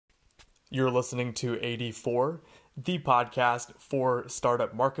You're listening to 84, the podcast for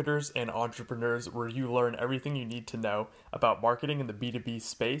startup marketers and entrepreneurs, where you learn everything you need to know about marketing in the B2B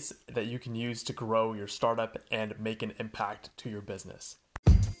space that you can use to grow your startup and make an impact to your business.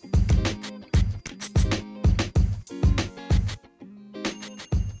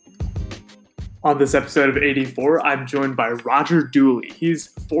 On this episode of 84, I'm joined by Roger Dooley. He's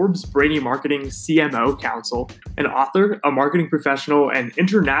Forbes Brainy Marketing CMO Counsel, an author, a marketing professional, and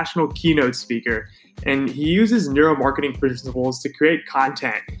international keynote speaker. And he uses neuromarketing principles to create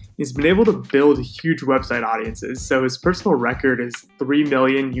content. He's been able to build huge website audiences, so his personal record is 3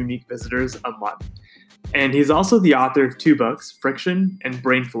 million unique visitors a month. And he's also the author of 2 books, Friction and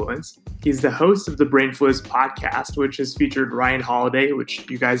Brainfluence. He's the host of the Brainfluence podcast, which has featured Ryan Holiday, which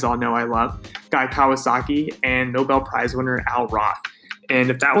you guys all know I love, Guy Kawasaki, and Nobel Prize winner Al Roth. And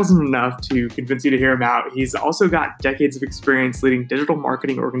if that wasn't enough to convince you to hear him out, he's also got decades of experience leading digital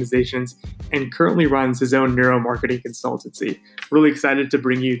marketing organizations and currently runs his own neuromarketing consultancy. Really excited to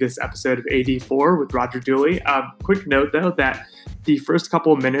bring you this episode of 84 with Roger Dooley. Quick note, though, that the first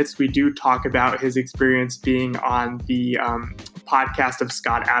couple of minutes, we do talk about his experience being on the podcast of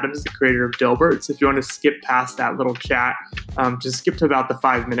Scott Adams, the creator of Dilbert. So if you want to skip past that little chat, just skip to about the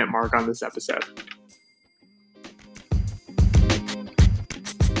 5-minute mark on this episode.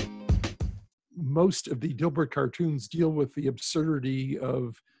 Most of the Dilbert cartoons deal with the absurdity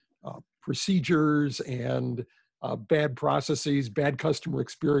of procedures and bad processes, bad customer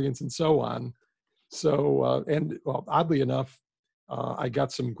experience, and so on. So, oddly enough, I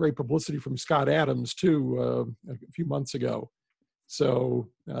got some great publicity from Scott Adams too a few months ago. So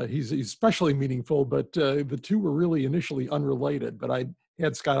he's especially meaningful, but the two were really initially unrelated. But I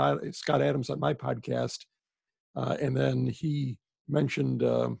had Scott Adams on my podcast, and then he mentioned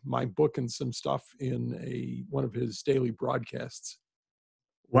my book and some stuff in one of his daily broadcasts.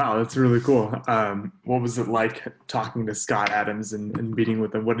 Wow, that's really cool. What was it like talking to Scott Adams and meeting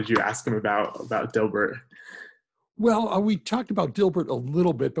with him? What did you ask him about Dilbert? Well, we talked about Dilbert a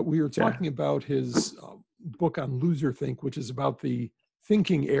little bit, but we were talking about his book on Loserthink, which is about the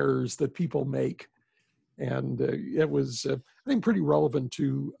thinking errors that people make. And it was, I think, pretty relevant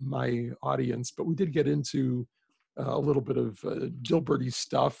to my audience, but we did get into a little bit of Dilbert-y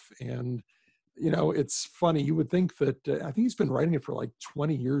stuff. And, you know, it's funny. You would think that, I think he's been writing it for like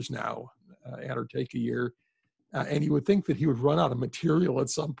 20 years now, add or take a year. And you would think that he would run out of material at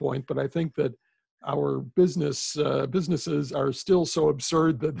some point. But I think that our businesses are still so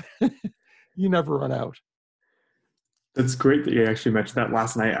absurd that you never run out. That's great that you actually mentioned that.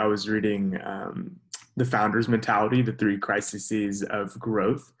 Last night I was reading The Founder's Mentality, the 3 crises of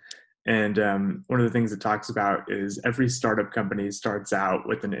growth. And one of the things it talks about is every startup company starts out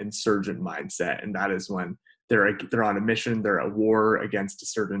with an insurgent mindset. And that is when they're on a mission, they're at war against a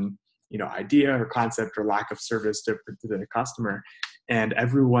certain idea or concept or lack of service to the customer. And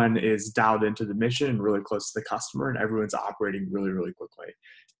everyone is dialed into the mission and really close to the customer, and everyone's operating really, really quickly.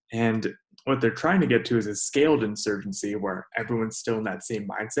 And what they're trying to get to is a scaled insurgency where everyone's still in that same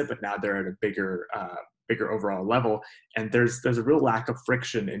mindset, but now they're at a bigger overall level. And there's a real lack of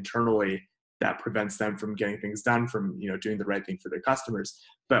friction internally that prevents them from getting things done, from doing the right thing for their customers.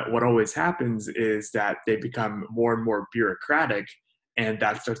 But what always happens is that they become more and more bureaucratic, and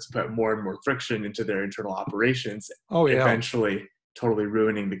that starts to put more and more friction into their internal operations, eventually totally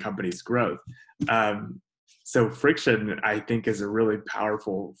ruining the company's growth. So friction, I think, is a really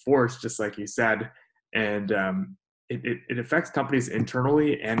powerful force, just like you said, and it affects companies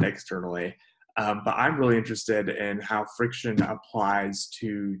internally and externally. But I'm really interested in how friction applies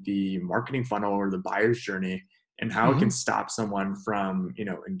to the marketing funnel or the buyer's journey, and how it can stop someone from,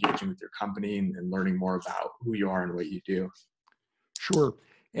 engaging with your company and learning more about who you are and what you do. Sure.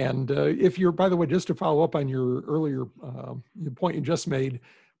 And if you're, by the way, just to follow up on your earlier point you just made,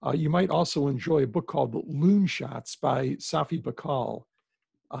 you might also enjoy a book called Loon Shots by Safi Bahcall.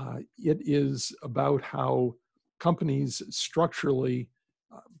 It is about how companies structurally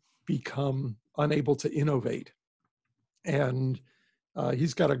become unable to innovate. And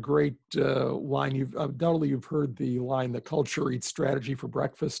he's got a great line. You've heard the line, "The culture eats strategy for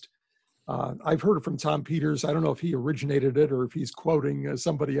breakfast." I've heard it from Tom Peters. I don't know if he originated it or if he's quoting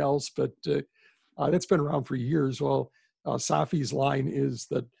somebody else, but that's been around for years. Well, Safi's line is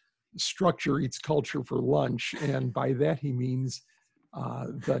that structure eats culture for lunch. And by that, he means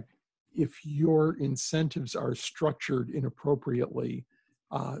that if your incentives are structured inappropriately,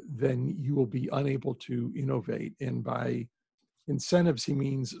 then you will be unable to innovate. And by incentives, he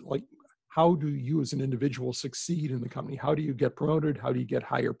means, like, how do you as an individual succeed in the company? How do you get promoted? How do you get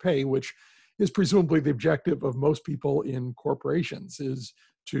higher pay, which is presumably the objective of most people in corporations, is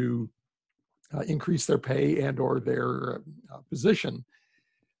to increase their pay and or their position.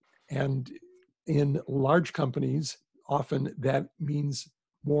 And in large companies, often that means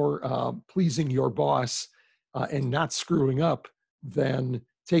more pleasing your boss and not screwing up than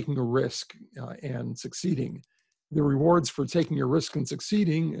taking a risk and succeeding. The rewards for taking a risk and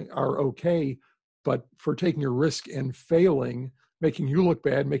succeeding are okay, but for taking a risk and failing, making you look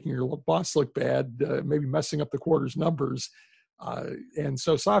bad, making your boss look bad, maybe messing up the quarter's numbers. And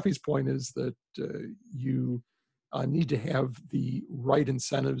so Safi's point is that you need to have the right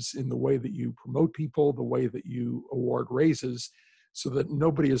incentives in the way that you promote people, the way that you award raises, so that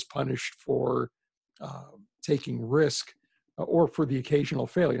nobody is punished for taking risk or for the occasional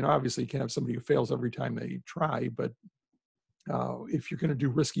failure. And obviously you can't have somebody who fails every time they try, but if you're going to do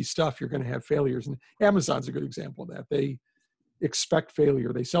risky stuff, you're going to have failures. And Amazon's a good example of that. They expect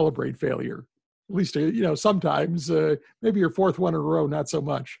failure. They celebrate failure. At least, sometimes, maybe your fourth one in a row, not so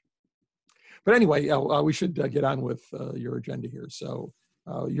much. But anyway, we should get on with your agenda here. So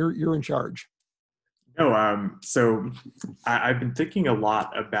you're in charge. No, so I've been thinking a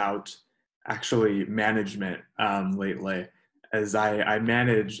lot about actually management lately, as I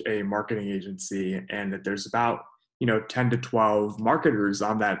manage a marketing agency, and that there's about 10 to 12 marketers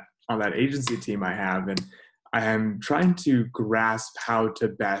on that agency team I have, and I am trying to grasp how to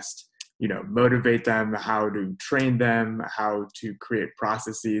best motivate them, how to train them, how to create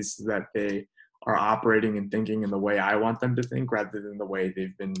processes so that they are operating and thinking in the way I want them to think, rather than the way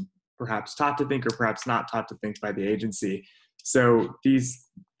they've been perhaps taught to think or perhaps not taught to think by the agency. So these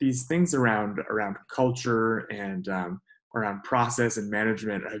things around culture and around process and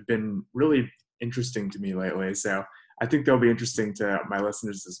management have been really interesting to me lately. So I think they'll be interesting to my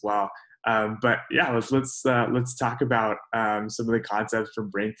listeners as well. But yeah, let's talk about some of the concepts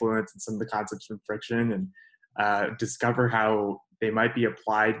from Brainfluence and some of the concepts from Friction, and discover how they might be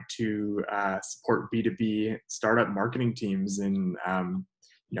applied to support B2B startup marketing teams in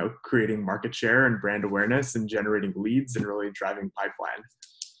creating market share and brand awareness and generating leads and really driving pipeline.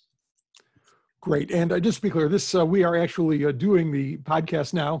 Great. And just to be clear, this we are actually doing the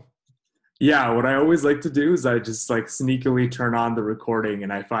podcast now. Yeah, what I always like to do is I just sneakily turn on the recording,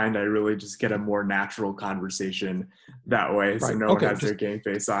 and I find I really just get a more natural conversation that way. So no one has their game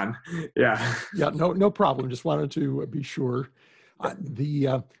face on. Yeah. Yeah, no problem. Just wanted to be sure. I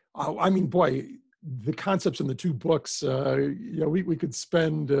mean, boy, the concepts in the two books, we could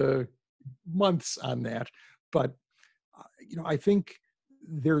spend months on that, but I think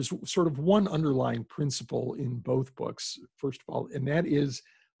there's sort of one underlying principle in both books, first of all, and that is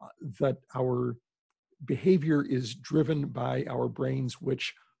that our behavior is driven by our brains,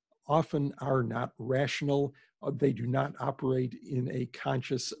 which often are not rational. They do not operate in a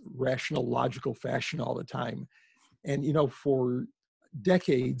conscious, rational, logical fashion all the time. And, for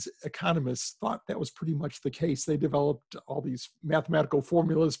decades, economists thought that was pretty much the case. They developed all these mathematical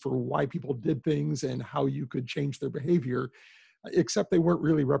formulas for why people did things and how you could change their behavior, except they weren't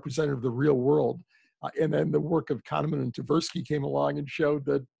really representative of the real world. And then the work of Kahneman and Tversky came along and showed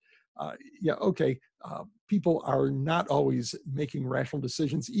that, people are not always making rational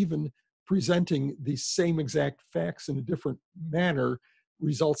decisions. Even presenting the same exact facts in a different manner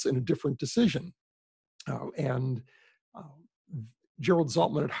results in a different decision. Gerald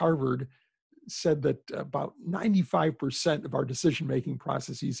Zaltman at Harvard said that about 95% of our decision-making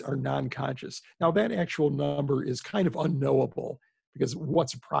processes are non-conscious. Now, that actual number is kind of unknowable, because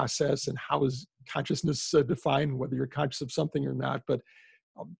what's a process and how is consciousness defined, whether you're conscious of something or not. But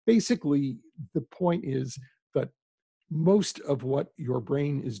basically, the point is that most of what your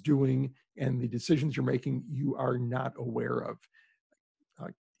brain is doing and the decisions you're making, you are not aware of.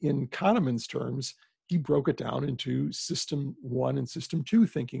 In Kahneman's terms, he broke it down into system 1 and system 2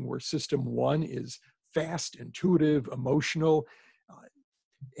 thinking, where system 1 is fast, intuitive, emotional,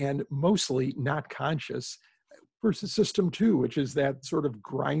 and mostly not conscious, versus system 2, which is that sort of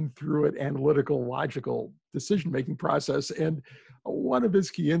grind through it, analytical, logical decision-making process. And one of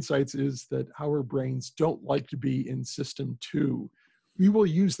his key insights is that our brains don't like to be in system 2. We will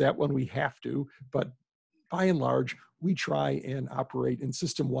use that when we have to, but by and large, we try and operate in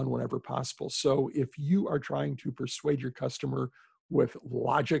system 1 whenever possible. So if you are trying to persuade your customer with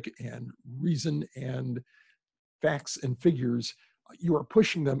logic and reason and facts and figures, you are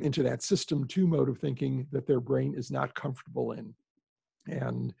pushing them into that system 2 mode of thinking that their brain is not comfortable in.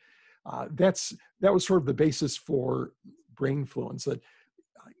 And that was sort of the basis for Brainfluence.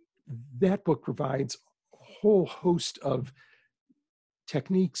 That book provides a whole host of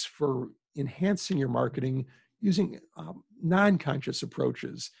techniques for enhancing your marketing using non-conscious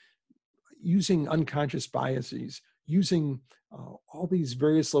approaches, using unconscious biases, using all these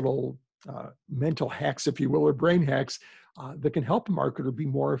various little mental hacks, if you will, or brain hacks that can help a marketer be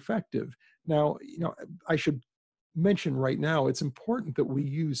more effective. Now, I should mention right now, it's important that we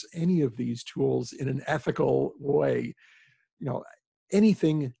use any of these tools in an ethical way. You know,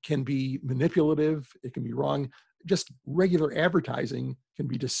 anything can be manipulative, it can be wrong. Just regular advertising can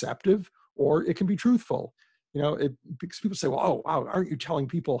be deceptive, or it can be truthful. Because people say, well, oh, wow, aren't you telling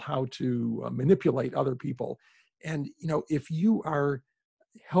people how to manipulate other people? And, if you are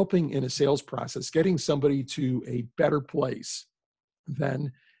helping in a sales process, getting somebody to a better place,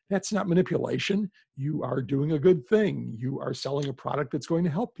 then that's not manipulation. You are doing a good thing. You are selling a product that's going to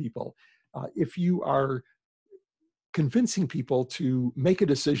help people. If you are convincing people to make a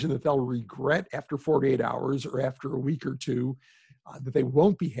decision that they'll regret after 48 hours or after a week or two, that they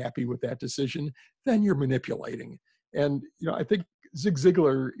won't be happy with that decision, then you're manipulating. And, I think Zig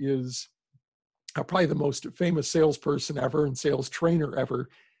Ziglar is probably the most famous salesperson ever and sales trainer ever.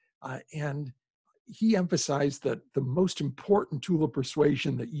 And he emphasized that the most important tool of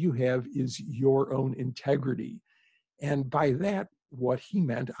persuasion that you have is your own integrity. And by that, what he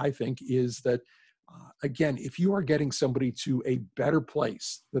meant, I think, is that, again, if you are getting somebody to a better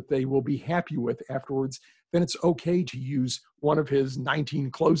place that they will be happy with afterwards, then it's okay to use one of his 19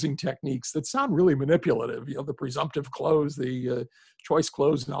 closing techniques that sound really manipulative. The presumptive close, the choice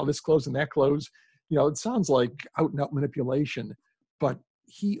close, and all this close and that close. It sounds like out and out manipulation, but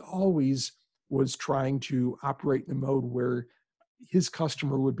he always was trying to operate in a mode where his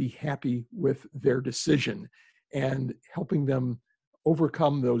customer would be happy with their decision and helping them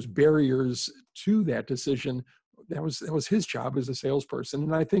overcome those barriers to that decision. That was his job as a salesperson.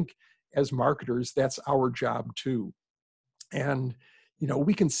 And I think as marketers, that's our job too. And,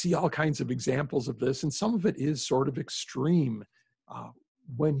 we can see all kinds of examples of this, and some of it is sort of extreme.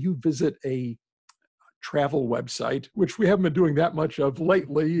 When you visit a travel website, which we haven't been doing that much of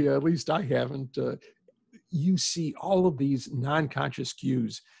lately, at least I haven't, you see all of these non-conscious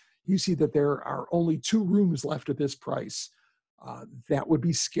cues. You see that there are only 2 rooms left at this price. That would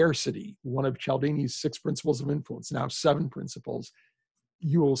be scarcity, one of Cialdini's 6 principles of influence, now 7 principles.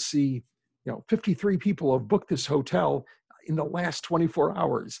 You will see, 53 people have booked this hotel in the last 24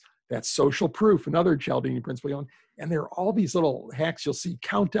 hours. That's social proof, another Cialdini principle. And there are all these little hacks. You'll see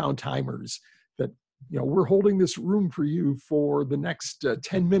countdown timers that, we're holding this room for you for the next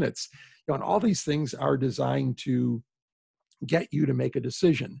 10 minutes. And all these things are designed to get you to make a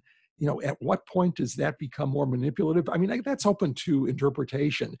decision. At what point does that become more manipulative? I mean, that's open to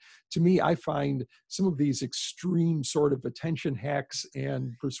interpretation. To me, I find some of these extreme sort of attention hacks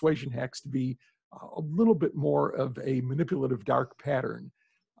and persuasion hacks to be a little bit more of a manipulative dark pattern,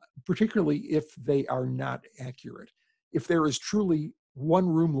 particularly if they are not accurate. If there is truly 1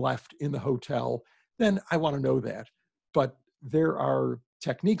 room left in the hotel, then I want to know that. But there are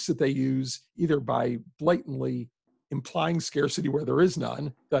techniques that they use either by blatantly implying scarcity where there is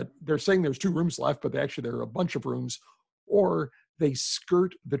none, that they're saying there's 2 rooms left, but actually there are a bunch of rooms, or they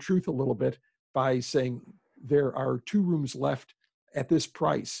skirt the truth a little bit by saying there are 2 rooms left at this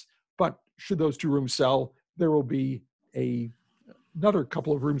price, but should those 2 rooms sell, there will be another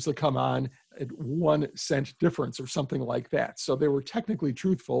couple of rooms that come on at 1 cent difference or something like that. So they were technically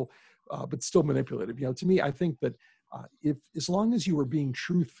truthful, but still manipulative. To me, I think that as long as you were being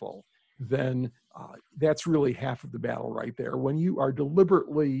truthful, then that's really half of the battle right there. When you are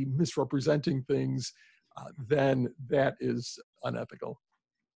deliberately misrepresenting things, then that is unethical.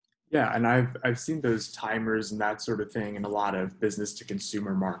 Yeah, and I've seen those timers and that sort of thing in a lot of business to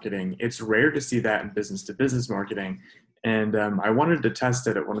consumer marketing. It's rare to see that in business to business marketing. And I wanted to test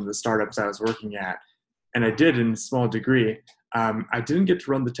it at one of the startups I was working at, and I did in a small degree. I didn't get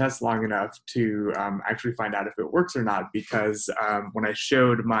to run the test long enough to actually find out if it works or not, because when I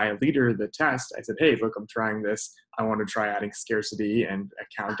showed my leader the test, I said, hey, look, I'm trying this. I want to try adding scarcity and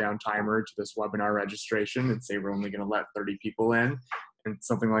a countdown timer to this webinar registration and say we're only going to let 30 people in and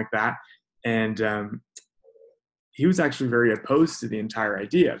something like that. And he was actually very opposed to the entire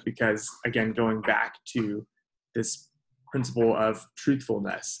idea because, again, going back to this principle of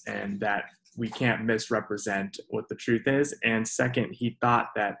truthfulness and that we can't misrepresent what the truth is. And second, he thought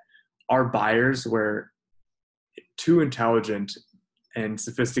that our buyers were too intelligent and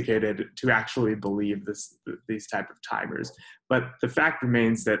sophisticated to actually believe these type of timers. But the fact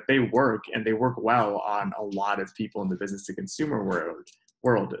remains that they work, and they work well on a lot of people in the business to consumer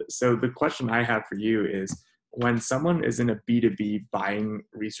world. So the question I have for you is, when someone is in a B2B buying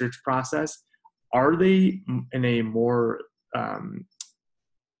research process, are they in a more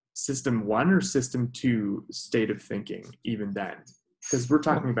system 1 or system 2 state of thinking even then? Because we're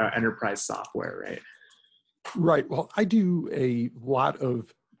talking about enterprise software, right? Right. Well, I do a lot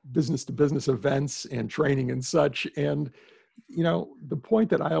of business to business events and training and such. And, the point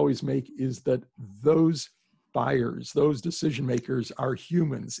that I always make is that those buyers, those decision makers are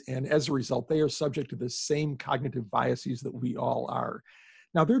humans. And as a result, they are subject to the same cognitive biases that we all are.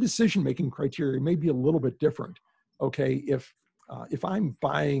 Now, their decision making criteria may be a little bit different. Okay, if I'm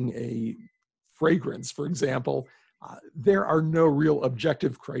buying a fragrance, for example, there are no real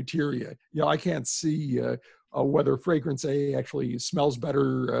objective criteria. I can't see whether fragrance A actually smells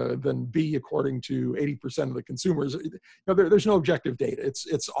better than B according to 80% of the consumers. There's no objective data.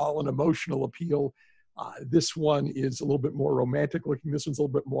 It's all an emotional appeal. This one is a little bit more romantic looking. This one's a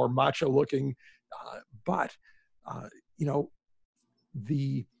little bit more macho looking. But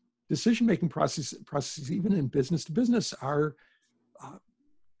the decision-making processes, even in business to business, are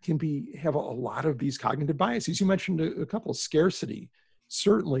have a lot of these cognitive biases. You mentioned a couple. Scarcity,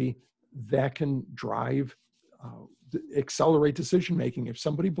 certainly that can drive, accelerate decision making. If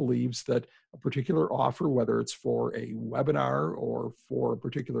somebody believes that a particular offer, whether it's for a webinar or for a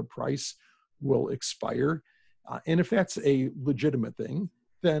particular price, will expire, and if that's a legitimate thing,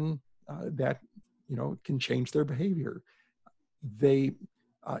 then that can change their behavior.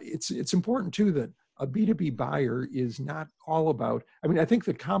 It's important too that a B2B buyer is not all about, I think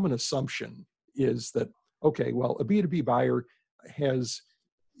the common assumption is that, okay, well, a B2B buyer is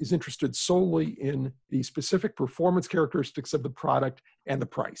interested solely in the specific performance characteristics of the product and the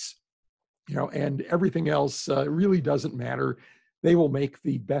price, and everything else really doesn't matter. They will make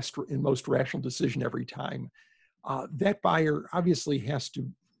the best and most rational decision every time. That buyer obviously has to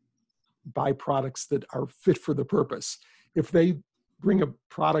buy products that are fit for the purpose. If they bring a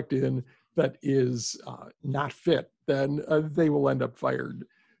product in that is not fit, then they will end up fired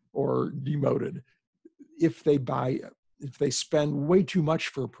or demoted. If they spend way too much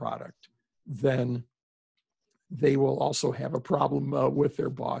for a product, then they will also have a problem with their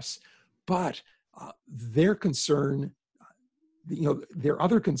boss. But their concern, there are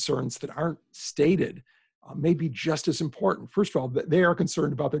other concerns that aren't stated, may be just as important. First of all, they are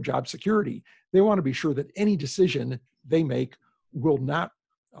concerned about their job security. They want to be sure that any decision they make will not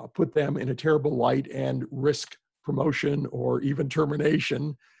put them in a terrible light and risk promotion or even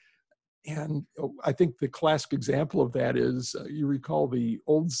termination. And I think the classic example of that is, you recall the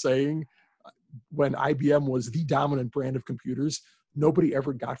old saying, when IBM was the dominant brand of computers, nobody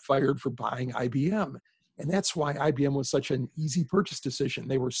ever got fired for buying IBM. And that's why IBM was such an easy purchase decision.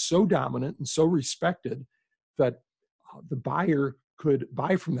 They were so dominant and so respected that the buyer could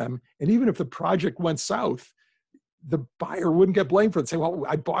buy from them. And even if the project went south, the buyer wouldn't get blamed for it. Say, well,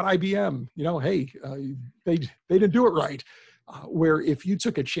 I bought IBM. They didn't do it right. Where if you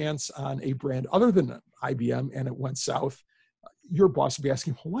took a chance on a brand other than IBM and it went south, your boss would be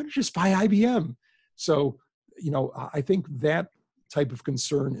asking, well, why don't you just buy IBM? So, I think that type of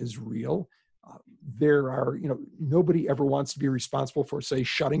concern is real. There are, nobody ever wants to be responsible for, say,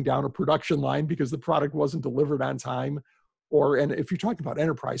 shutting down a production line because the product wasn't delivered on time. And if you're talking about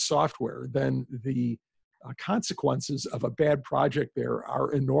enterprise software, then the consequences of a bad project there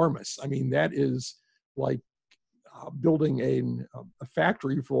are enormous. That is like building a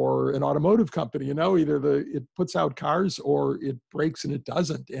factory for an automotive company. Either it puts out cars or it breaks and it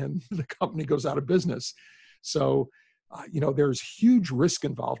doesn't, and the company goes out of business. So, there's huge risk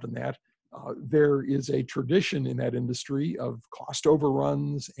involved in that. There is a tradition in that industry of cost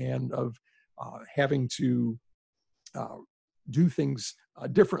overruns and of having to do things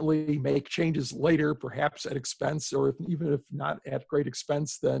differently, make changes later, perhaps at expense, or even if not at great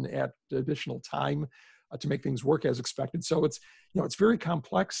expense, then at additional time to make things work as expected. So it's very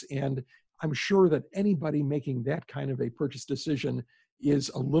complex, and I'm sure that anybody making that kind of a purchase decision is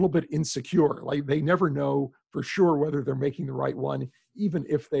a little bit insecure. Like, they never know for sure whether they're making the right one, even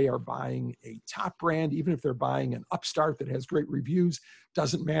if they are buying a top brand, even if they're buying an upstart that has great reviews,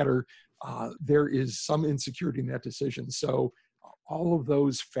 doesn't matter. There is some insecurity in that decision. So all of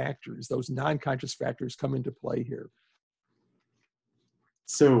those factors, those non-conscious factors, come into play here.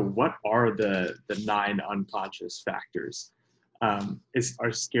 So what are the 9 unconscious factors?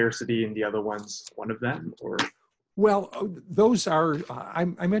 Are scarcity and the other ones one of them, or? Well, those are,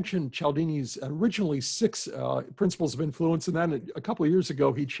 I mentioned Cialdini's originally 6 principles of influence, and then a couple of years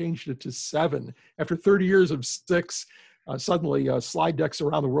ago, he changed it to 7. After 30 years of 6, suddenly slide decks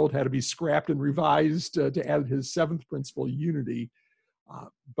around the world had to be scrapped and revised to add his 7th principle, unity.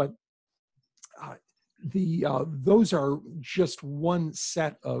 Those are just one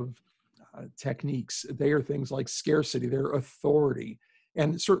set of techniques. They are things like scarcity, they're authority.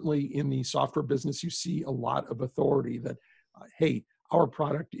 And certainly in the software business, you see a lot of authority that, hey, our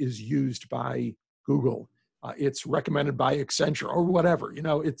product is used by Google. it's recommended by Accenture or whatever.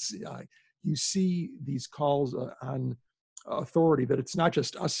 It's you see these calls on authority that it's not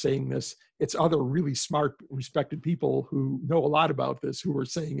just us saying this, it's other really smart, respected people who know a lot about this who are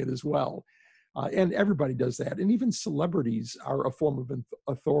saying it as well. And everybody does that. And even celebrities are a form of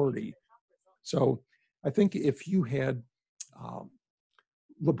authority. So I think if you had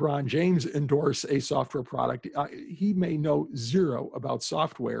LeBron James endorse a software product, he may know zero about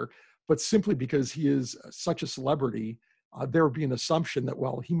software, but simply because he is such a celebrity, there would be an assumption that,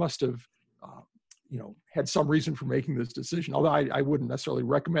 well, he must have had some reason for making this decision. Although I wouldn't necessarily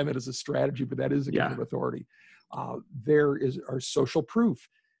recommend it as a strategy, but that is a kind of authority. There are social proof.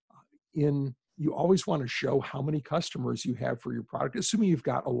 You always want to show how many customers you have for your product, assuming you've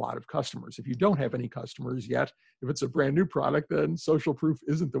got a lot of customers. If you don't have any customers yet, if it's a brand new product, then social proof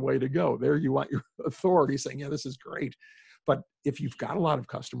isn't the way to go. There you want your authority saying, yeah, this is great. But if you've got a lot of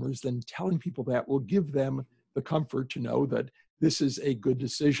customers, then telling people that will give them the comfort to know that this is a good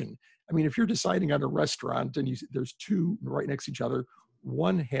decision. I mean, if you're deciding on a restaurant and there's two right next to each other,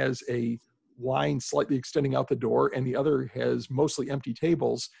 one has a line slightly extending out the door and the other has mostly empty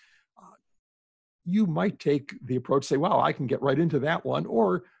tables, you might take the approach, say, wow, I can get right into that one.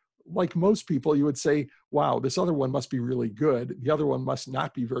 Or like most people, you would say, wow, this other one must be really good. The other one must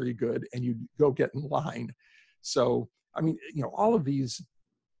not be very good. And you go get in line. So, I mean, all of these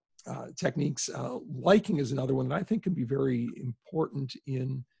techniques, liking is another one that I think can be very important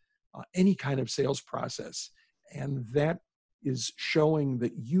in any kind of sales process. And that is showing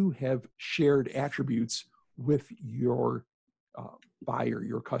that you have shared attributes with your buyer,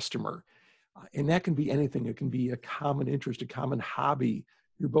 your customer. And that can be anything. It can be a common interest, a common hobby.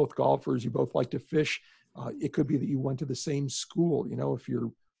 You're both golfers. You both like to fish. It could be that you went to the same school. If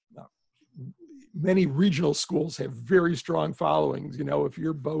you're many regional schools have very strong followings. If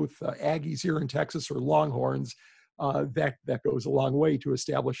you're both Aggies here in Texas or Longhorns, that goes a long way to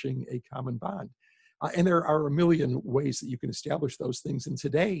establishing a common bond. And there are a million ways that you can establish those things. And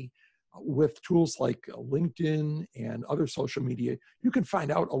today, with tools like LinkedIn and other social media, you can find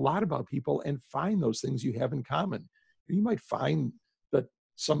out a lot about people and find those things you have in common. You might find that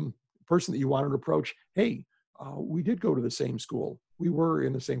some person that you wanted to approach, hey, we did go to the same school. We were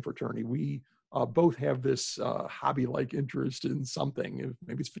in the same fraternity. We both have this hobby-like interest in something.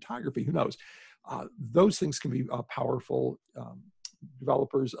 Maybe it's photography, who knows? Those things can be powerful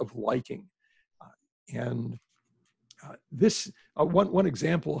developers of liking. And this one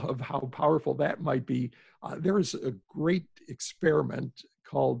example of how powerful that might be, there is a great experiment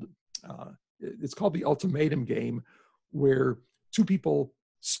called, it's called the ultimatum game, where two people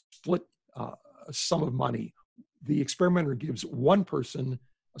split a sum of money. The experimenter gives one person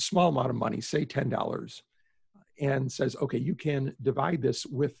a small amount of money, say $10, and says, okay, you can divide this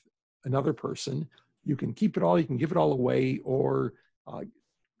with another person. You can keep it all, you can give it all away, or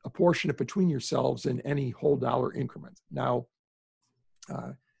apportion it between yourselves in any whole dollar increment. Now,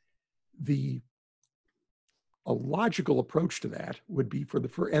 a logical approach to that would be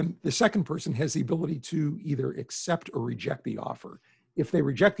and the second person has the ability to either accept or reject the offer. If they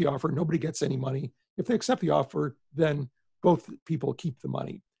reject the offer, nobody gets any money. If they accept the offer, then both people keep the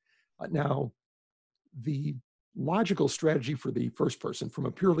money. Now, the logical strategy for the first person, from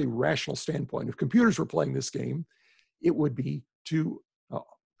a purely rational standpoint, if computers were playing this game, it would be to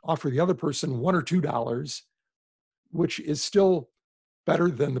offer the other person $1 or $2, which is still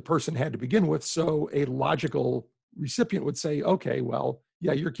better than the person had to begin with. So a logical recipient would say, okay, well,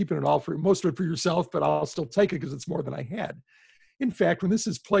 yeah, you're keeping it all for most of it for yourself, but I'll still take it because it's more than I had. In fact, when this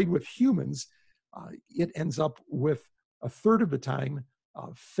is played with humans, it ends up with a third of the time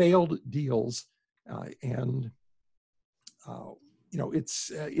failed deals, and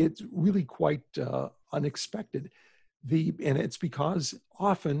it's really quite unexpected. And it's because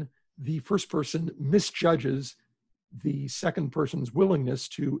often the first person misjudges the second person's willingness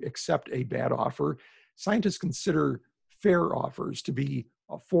to accept a bad offer. Scientists consider fair offers to be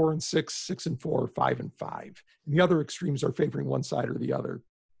 4 and 6, 6 and 4, 5 and 5. And the other extremes are favoring one side or the other.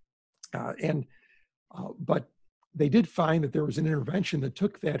 But they did find that there was an intervention that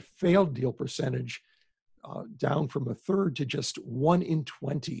took that failed deal percentage down from a third to just 1 in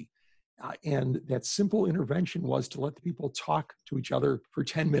 20. And that simple intervention was to let the people talk to each other for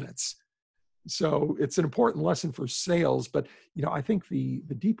 10 minutes. So it's an important lesson for sales, but I think the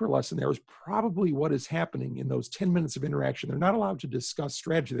deeper lesson there is probably what is happening in those 10 minutes of interaction. They're not allowed to discuss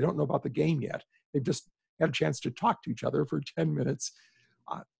strategy. They don't know about the game yet. They've just had a chance to talk to each other for 10 minutes.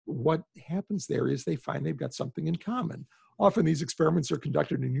 What happens there is they find they've got something in common. Often these experiments are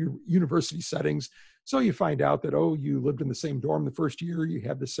conducted in university settings. So you find out that, oh, you lived in the same dorm the first year, you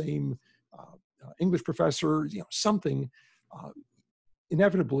had the same English professor, something.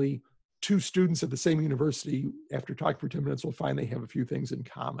 Inevitably, two students at the same university, after talking for 10 minutes, will find they have a few things in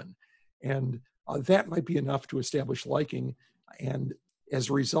common. And that might be enough to establish liking. And as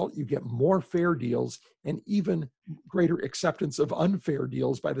a result, you get more fair deals and even greater acceptance of unfair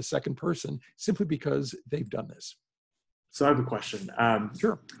deals by the second person, simply because they've done this. So I have a question.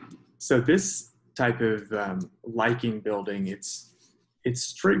 Sure. So this type of liking building, it's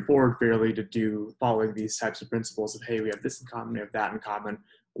straightforward fairly to do following these types of principles of, hey, we have this in common, we have that in common,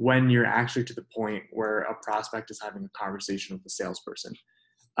 when you're actually to the point where a prospect is having a conversation with a salesperson.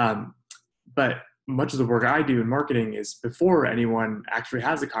 But much of the work I do in marketing is before anyone actually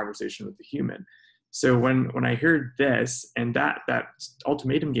has a conversation with the human. So when I heard this, and that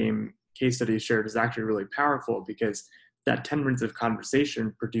ultimatum game case study shared is actually really powerful, because that 10 minutes of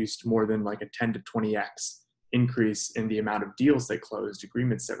conversation produced more than like a 10 to 20x increase in the amount of deals that closed,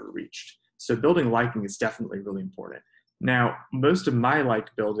 agreements that were reached. So building liking is definitely really important. Now, most of my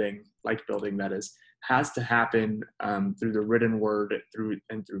like building that is, has to happen through the written word, through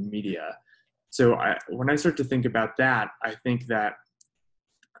media. So when I start to think about that, I think that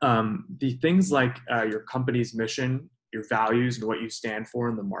the things like your company's mission, your values, and what you stand for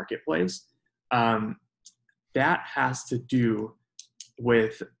in the marketplace, that has to do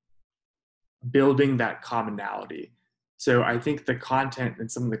with building that commonality. So I think the content and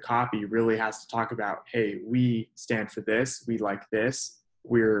some of the copy really has to talk about, hey, we stand for this, we like this,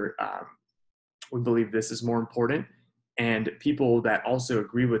 we believe this is more important. And people that also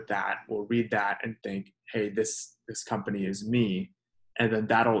agree with that will read that and think, hey, this company is me. And then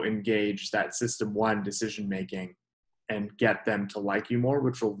that'll engage that system one decision making and get them to like you more,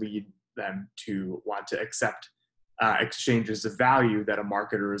 which will lead them to want to accept exchanges of value that a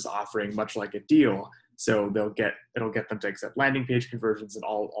marketer is offering, much like a deal. So it'll get them to accept landing page conversions and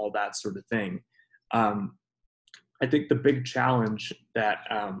all that sort of thing. I think the big challenge that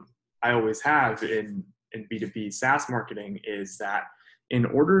I always have in B2B SaaS marketing is that in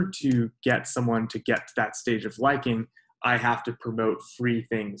order to get someone to get to that stage of liking, I have to promote free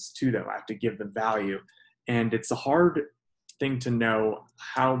things to them. I have to give them value. And it's a hard thing to know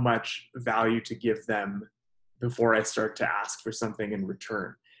how much value to give them before I start to ask for something in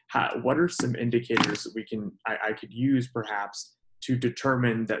return. What are some indicators that I could use perhaps to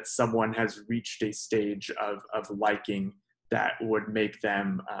determine that someone has reached a stage of liking that would make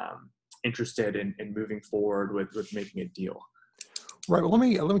them interested in moving forward with making a deal? Right. Well, let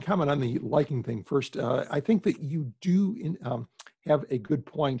me comment on the liking thing first. I think that you do have a good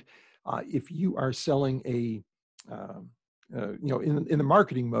point. If you are selling a in the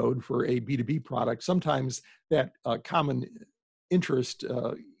marketing mode for a B2B product, sometimes that common interest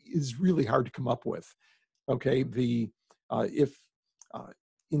is really hard to come up with. Okay, if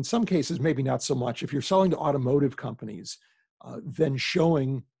in some cases maybe not so much. If you're selling to automotive companies, then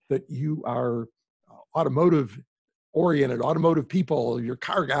showing that you are automotive oriented, automotive people, your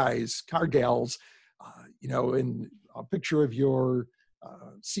car guys, car gals, in a picture of your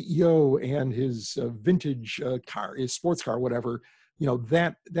CEO and his vintage car, his sports car, whatever,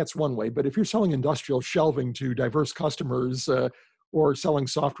 that's one way. But if you're selling industrial shelving to diverse customers or selling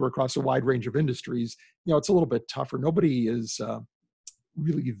software across a wide range of industries, it's a little bit tougher. Nobody is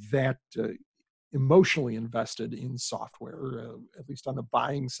really that emotionally invested in software, at least on the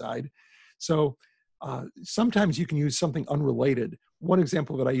buying side. So sometimes you can use something unrelated. One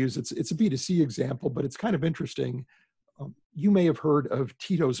example that I use, it's a B2C example, but it's kind of interesting. You may have heard of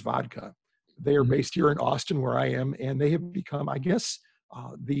Tito's Vodka. They are based here in Austin, where I am, and they have become, I guess,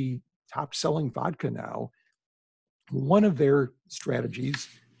 the top-selling vodka now. One of their strategies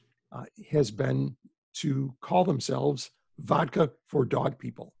has been to call themselves Vodka for Dog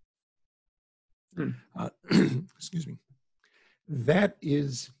People. Excuse me. That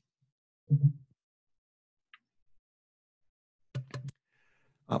is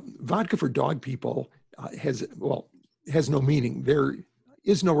Vodka for Dog People has no meaning. There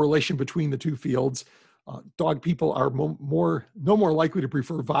is no relation between the two fields. Dog people are no more likely to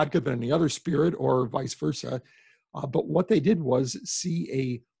prefer vodka than any other spirit, or vice versa. But what they did was see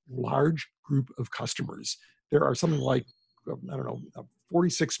a large group of customers. There are something like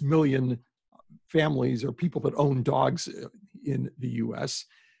 46 million families or people that own dogs in the U.S.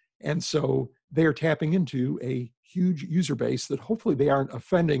 And so they are tapping into a huge user base that hopefully they aren't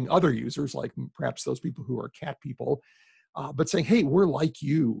offending other users, like perhaps those people who are cat people, but saying, hey, we're like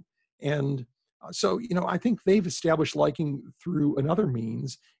you. And so, I think they've established liking through another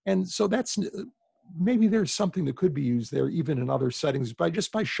means. And so maybe there's something that could be used there, even in other settings, by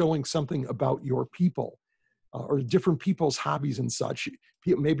showing something about your people. or different people's hobbies and such.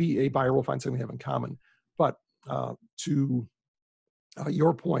 Maybe a buyer will find something they have in common. But to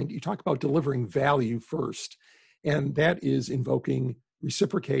your point, you talk about delivering value first, and that is invoking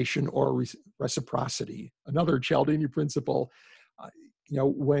reciprocation or reciprocity, another Cialdini principle.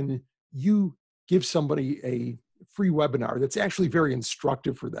 When you give somebody a free webinar that's actually very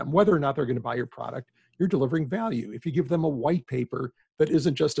instructive for them, whether or not they're going to buy your product, you're delivering value. If you give them a white paper that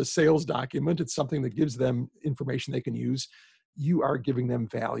isn't just a sales document, it's something that gives them information they can use, you are giving them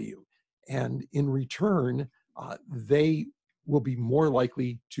value. And in return, they will be more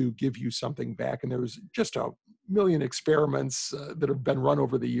likely to give you something back. And there's just a million experiments that have been run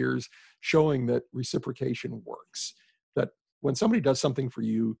over the years showing that reciprocation works. That when somebody does something for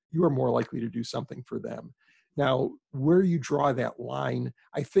you, you are more likely to do something for them. Now, where you draw that line,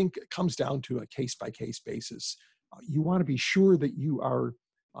 I think it comes down to a case-by-case basis. You want to be sure that you are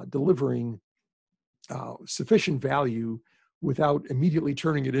delivering sufficient value without immediately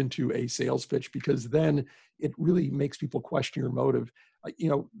turning it into a sales pitch, because then it really makes people question your motive.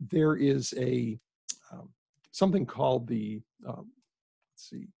 There is something called the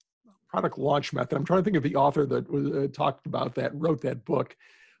product launch method. I'm trying to think of the author that talked about that, wrote that book,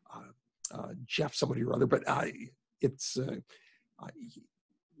 Jeff somebody or other, but it's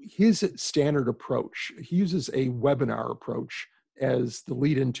his standard approach. He uses a webinar approach as the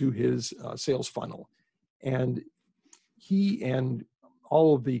lead into his sales funnel. And he and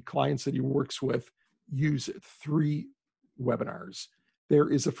all of the clients that he works with use 3 webinars. There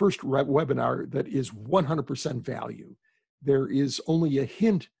is a first webinar that is 100% value. There is only a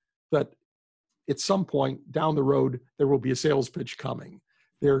hint that at some point down the road, there will be a sales pitch coming.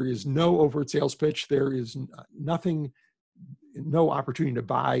 There is no overt sales pitch. There is nothing, no opportunity to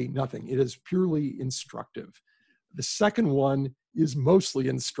buy, nothing. It is purely instructive. The second one is mostly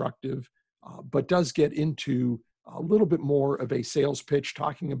instructive, but does get into a little bit more of a sales pitch,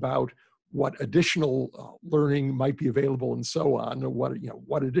 talking about what additional learning might be available and so on, or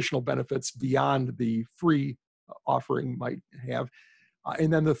what additional benefits beyond the free offering might have.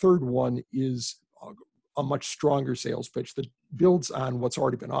 And then the third one is a much stronger sales pitch that builds on what's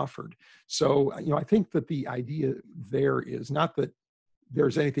already been offered. So, I think that the idea there is not that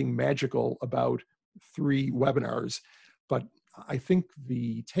there's anything magical about 3 webinars, but I think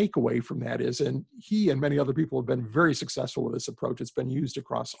the takeaway from that is, and he and many other people have been very successful with this approach. It's been used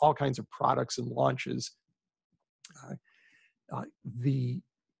across all kinds of products and launches. The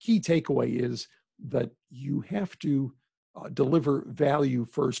key takeaway is that you have to deliver value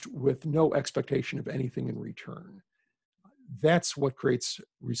first with no expectation of anything in return. That's what creates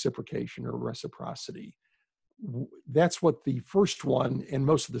reciprocation or reciprocity. That's what the first one and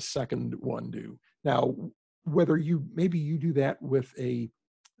most of the second one do. Now, whether maybe you do that with a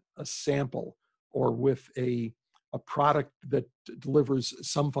sample or with a product that delivers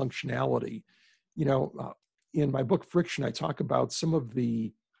some functionality. In my book Friction, I talk about some of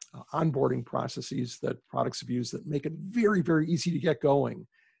the onboarding processes that products have used that make it very, very easy to get going,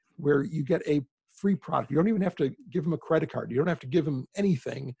 where you get a free product. You don't even have to give them a credit card. You don't have to give them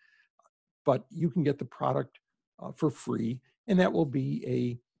anything, but you can get the product for free. And that will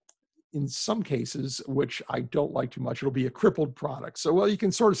be in some cases, which I don't like too much, it'll be a crippled product. So, well, you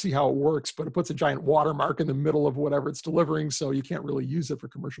can sort of see how it works, but it puts a giant watermark in the middle of whatever it's delivering, so you can't really use it for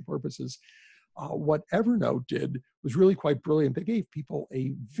commercial purposes. What Evernote did was really quite brilliant. They gave people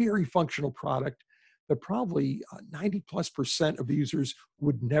a very functional product that probably 90+% of the users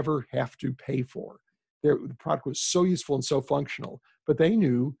would never have to pay for. The product was so useful and so functional, but they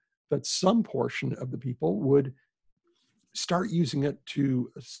knew that some portion of the people would start using it to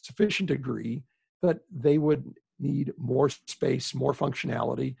a sufficient degree that they would need more space, more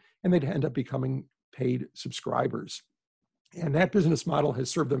functionality, and they'd end up becoming paid subscribers. And that business model has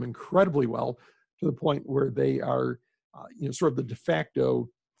served them incredibly well, to the point where they are sort of the de facto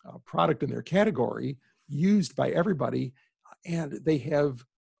product in their category, used by everybody, and they have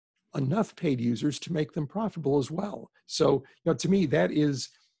enough paid users to make them profitable as well. So, to me, that is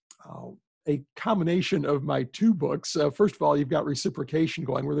a combination of my 2 books. First of all, you've got reciprocation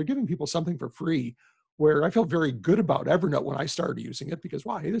going, where they're giving people something for free, where I felt very good about Evernote when I started using it, because,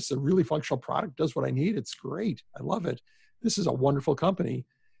 wow, hey, this is a really functional product, does what I need, it's great, I love it. This is a wonderful company.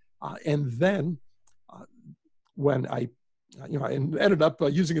 And then when I ended up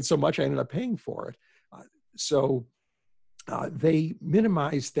using it so much, I ended up paying for it. So they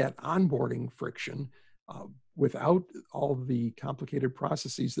minimized that onboarding friction without all the complicated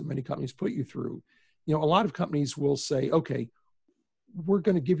processes that many companies put you through. A lot of companies will say, okay, we're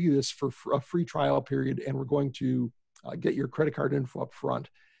going to give you this for a free trial period, and we're going to get your credit card info up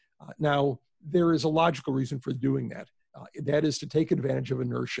front. Now, there is a logical reason for doing that. That is to take advantage of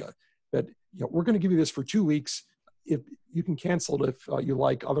inertia. That, we're going to give you this for 2 weeks. If you can cancel it if you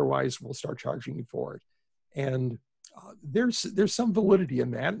like, otherwise we'll start charging you for it. And there's some validity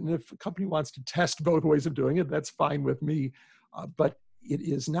in that. And if a company wants to test both ways of doing it, that's fine with me. But it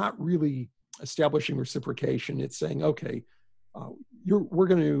is not really establishing reciprocation. It's saying, okay, we're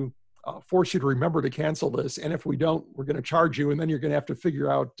going to force you to remember to cancel this. And if we don't, we're going to charge you. And then you're going to have to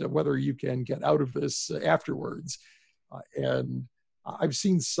figure out whether you can get out of this afterwards. And I've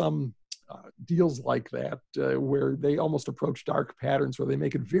seen some deals like that where they almost approach dark patterns, where they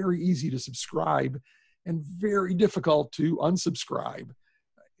make it very easy to subscribe and very difficult to unsubscribe.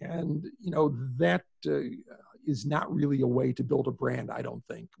 And, that is not really a way to build a brand, I don't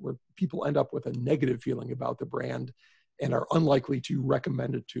think, where people end up with a negative feeling about the brand and are unlikely to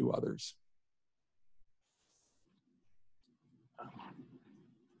recommend it to others.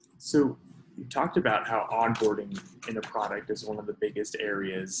 So you talked about how onboarding in a product is one of the biggest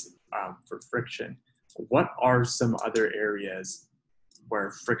areas for friction. What are some other areas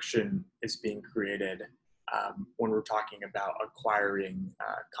where friction is being created when we're talking about acquiring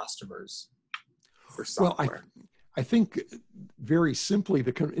customers for software? Well, I think very simply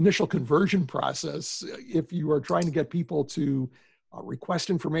the initial conversion process, if you are trying to get people to request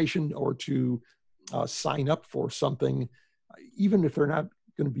information or to sign up for something, even if they're not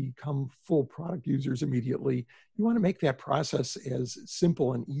going to become full product users immediately, you want to make that process as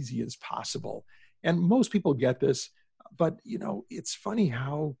simple and easy as possible. And most people get this, but it's funny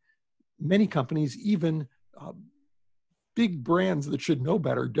how many companies, even big brands that should know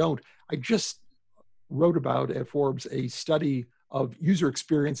better, don't. I just wrote about at Forbes a study of user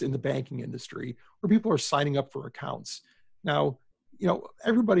experience in the banking industry where people are signing up for accounts. Now,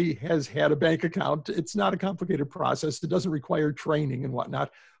 everybody has had a bank account. It's not a complicated process. It doesn't require training and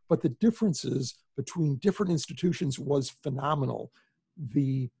whatnot, but the differences between different institutions was phenomenal.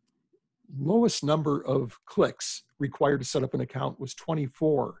 The lowest number of clicks required to set up an account was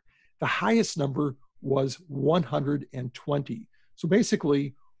 24. The highest number was 120. So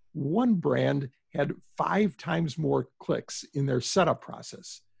basically, one brand had 5 times more clicks in their setup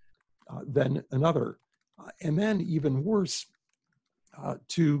process than another. And then even worse,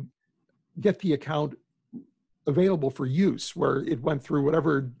 to get the account available for use, where it went through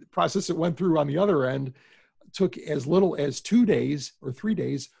whatever process it went through on the other end, took as little as 2 days or 3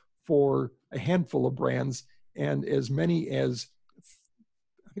 days for a handful of brands, and as many as,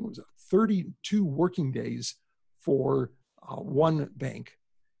 I think it was 32 working days for one bank.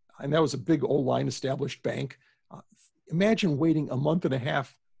 And that was a big old line established bank. Imagine waiting a month and a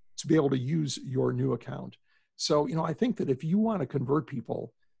half to be able to use your new account. So, I think that if you want to convert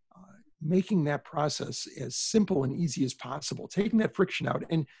people, making that process as simple and easy as possible, taking that friction out,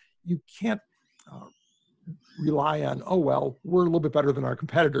 and you can't rely on, oh, well, we're a little bit better than our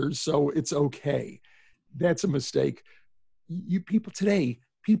competitors, so it's okay. That's a mistake.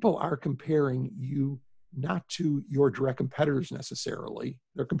 People are comparing you not to your direct competitors necessarily.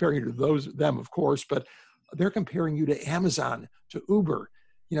 They're comparing you to them, of course, but they're comparing you to Amazon, to Uber.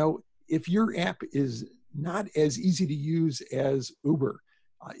 If your app is not as easy to use as Uber,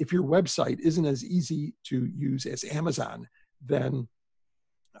 if your website isn't as easy to use as Amazon, then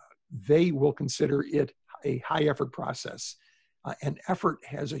they will consider it a high effort process. And effort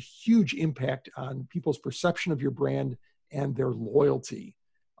has a huge impact on people's perception of your brand and their loyalty.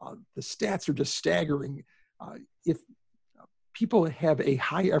 The stats are just staggering. If people have a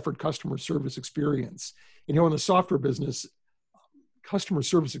high effort customer service experience, in the software business, customer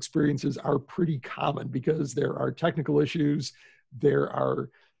service experiences are pretty common because there are technical issues, there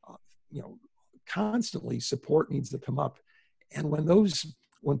are, constantly support needs to come up. And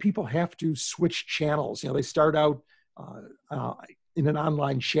when people have to switch channels, they start out in an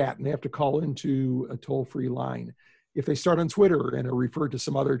online chat and they have to call into a toll-free line. If they start on Twitter and are referred to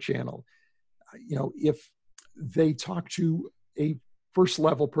some other channel, if they talk to a first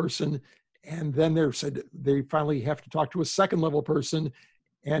level person and then they finally have to talk to a second level person,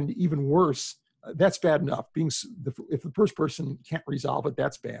 and even worse, that's bad enough. If the first person can't resolve it,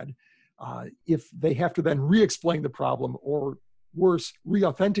 that's bad. If they have to then re-explain the problem, or worse,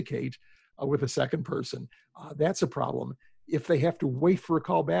 re-authenticate with a second person, that's a problem. If they have to wait for a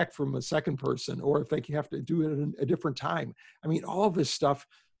call back from a second person, or if they have to do it at a different time. All of this stuff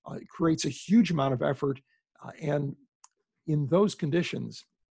creates a huge amount of effort. And in those conditions,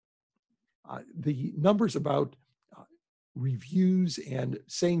 the numbers about reviews and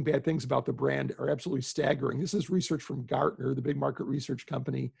saying bad things about the brand are absolutely staggering. This is research from Gartner, the big market research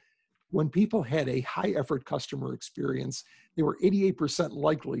company. When people had a high effort customer experience, they were 88%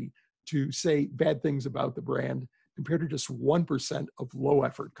 likely to say bad things about the brand compared to just 1% of low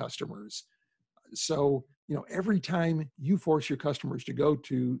effort customers. So, every time you force your customers to go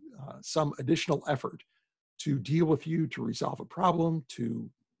to some additional effort to deal with you, to resolve a problem, to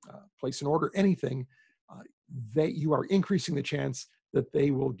place an order, anything, that you are increasing the chance that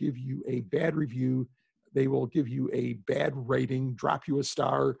they will give you a bad review, they will give you a bad rating, drop you a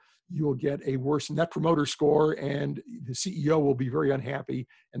star, you will get a worse net promoter score, and the CEO will be very unhappy,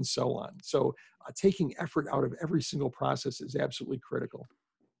 and so on. So taking effort out of every single process is absolutely critical.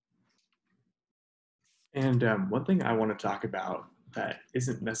 And one thing I want to talk about that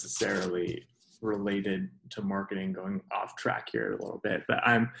isn't necessarily related to marketing, going off track here a little bit, but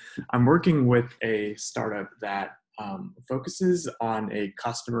I'm working with a startup that focuses on a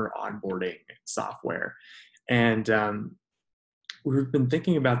customer onboarding software. And we've been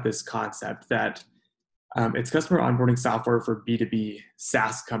thinking about this concept that it's customer onboarding software for B2B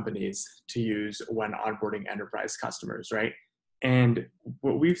SaaS companies to use when onboarding enterprise customers, right? And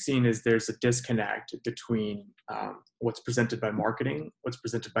what we've seen is there's a disconnect between what's presented by marketing, what's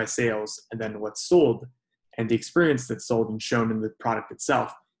presented by sales, and then what's sold, and the experience that's sold and shown in the product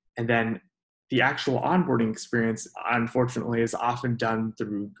itself. And then the actual onboarding experience, unfortunately, is often done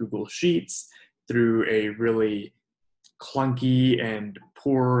through Google Sheets, through a really clunky and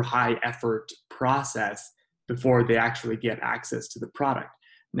poor, high effort process before they actually get access to the product.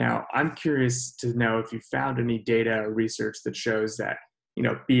 Now, I'm curious to know if you found any data or research that shows that,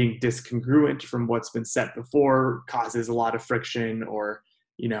 being discongruent from what's been set before causes a lot of friction, or,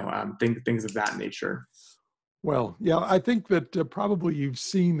 things of that nature. Well, yeah, I think that probably you've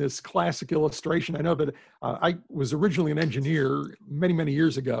seen this classic illustration. I know that I was originally an engineer many, many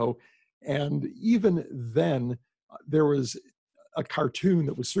years ago, and even then there was a cartoon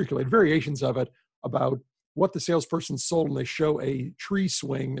that was circulated, variations of it, about what the salesperson sold, and they show a tree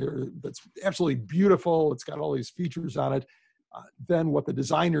swing that's absolutely beautiful. It's got all these features on it. Then what the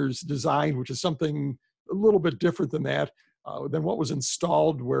designers designed, which is something a little bit different than that, than what was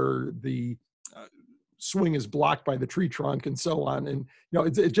installed, where the swing is blocked by the tree trunk and so on. And,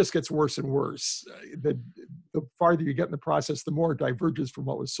 it just gets worse and worse. The farther you get in the process, the more it diverges from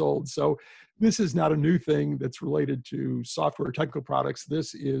what was sold. So this is not a new thing that's related to software or technical products.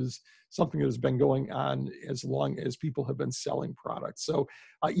 This is something that has been going on as long as people have been selling products. So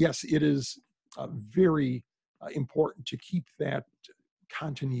yes, it is very important to keep that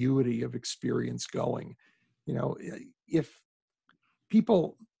continuity of experience going. If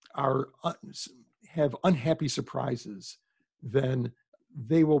people have unhappy surprises, then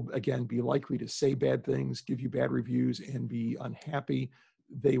they will, again, be likely to say bad things, give you bad reviews, and be unhappy.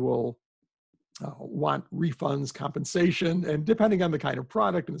 They will want refunds, compensation, and depending on the kind of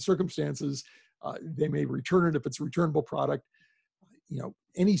product and the circumstances, they may return it if it's a returnable product.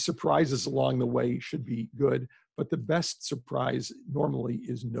 Any surprises along the way should be good, but the best surprise normally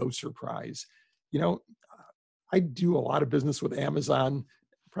is no surprise. I do a lot of business with Amazon.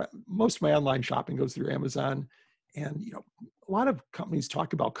 Most of my online shopping goes through Amazon. And, a lot of companies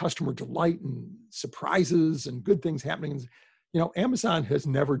talk about customer delight and surprises and good things happening. Amazon has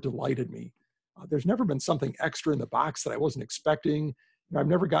never delighted me. There's never been something extra in the box that I wasn't expecting. I've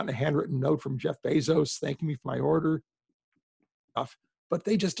never gotten a handwritten note from Jeff Bezos thanking me for my order. But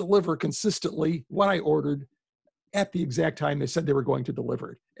they just deliver consistently what I ordered at the exact time they said they were going to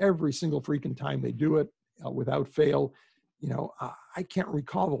deliver it. Every single freaking time they do it without fail. I can't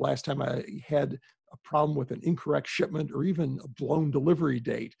recall the last time I had a problem with an incorrect shipment or even a blown delivery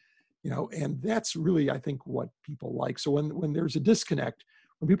date, and that's really, I think, what people like. So when there's a disconnect,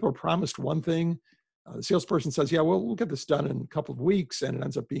 when people are promised one thing, the salesperson says, yeah, well, we'll get this done in a couple of weeks, and it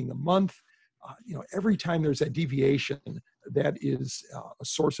ends up being a month. Every time there's that deviation, that is a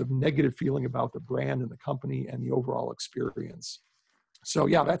source of negative feeling about the brand and the company and the overall experience. So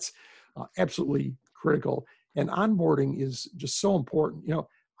yeah, that's absolutely critical. And onboarding is just so important.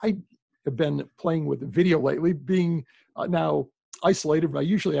 I have been playing with video lately, being now isolated.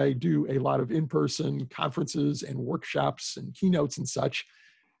 Usually I do a lot of in-person conferences and workshops and keynotes and such,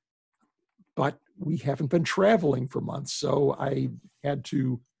 but we haven't been traveling for months. So I had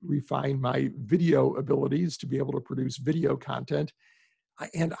to refine my video abilities to be able to produce video content.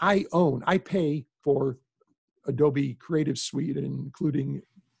 And I pay for Adobe Creative Suite, including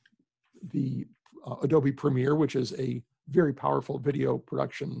the Adobe Premiere, which is a very powerful video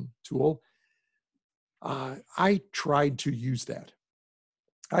production tool. I tried to use that.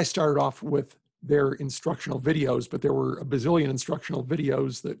 I started off with their instructional videos, but there were a bazillion instructional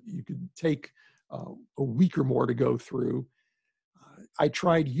videos that you could take a week or more to go through. I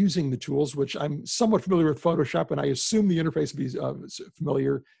tried using the tools, which I'm somewhat familiar with Photoshop, and I assume the interface would be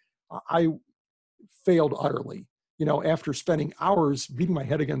familiar. I failed utterly. After spending hours beating my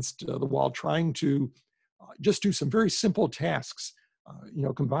head against the wall trying to just do some very simple tasks,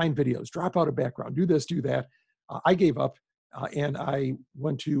 combine videos, drop out a background, do this, do that. I gave up and I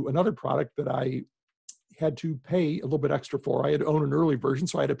went to another product that I had to pay a little bit extra for. I had owned an early version,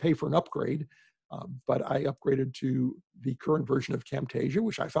 so I had to pay for an upgrade. But I upgraded to the current version of Camtasia,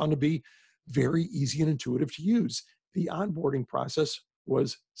 which I found to be very easy and intuitive to use. The onboarding process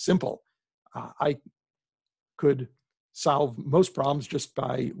was simple. I could solve most problems just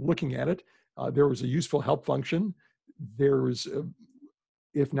by looking at it. There was a useful help function. There was,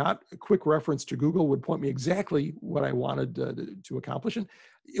 if not, a quick reference to Google would point me exactly what I wanted to accomplish. And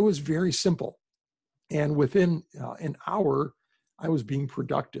it was very simple. And within an hour, I was being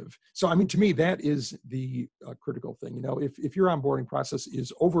productive. So, I mean, to me, that is the critical thing. If your onboarding process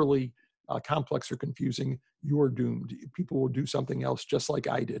is overly complex or confusing, you are doomed. People will do something else just like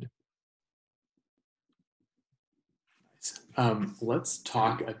I did. Let's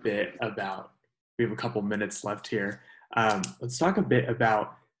talk a bit about, we have a couple minutes left here. Let's talk a bit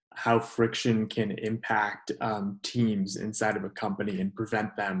about how friction can impact teams inside of a company and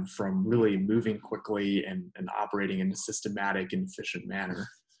prevent them from really moving quickly and operating in a systematic and efficient manner.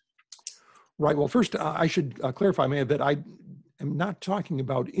 Right. Well, first, I should clarify, Maya, that I am not talking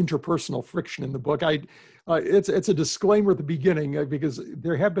about interpersonal friction in the book. It's a disclaimer at the beginning because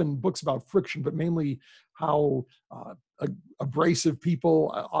there have been books about friction, but mainly how abrasive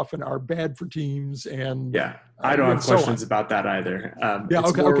people often are bad for teams. And yeah, I don't have questions about that either.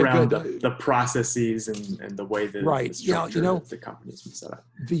 It's more around the processes and the way that right. the structure of the company's been set up.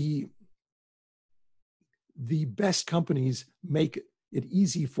 The best companies make it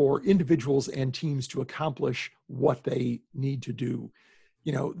easy for individuals and teams to accomplish what they need to do.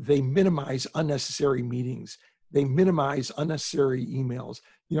 They minimize unnecessary meetings. They minimize unnecessary emails.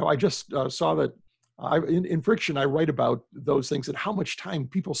 I just saw that in Friction, I write about those things and how much time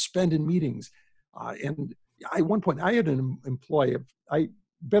people spend in meetings. And at one point, I had an employee. I've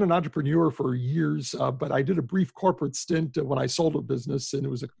been an entrepreneur for years, but I did a brief corporate stint when I sold a business, and it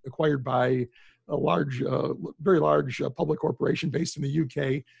was acquired by a large, very large public corporation based in the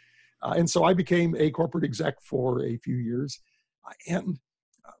UK. And so I became a corporate exec for a few years. And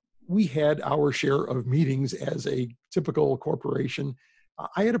we had our share of meetings as a typical corporation.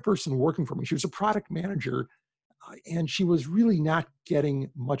 I had a person working for me. She was a product manager, and she was really not getting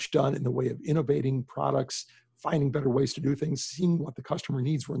much done in the way of innovating products, finding better ways to do things, seeing what the customer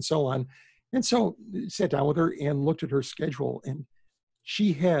needs were, and so on. And so I sat down with her and looked at her schedule, and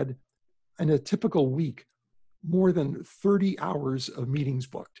she had, in a typical week, more than 30 hours of meetings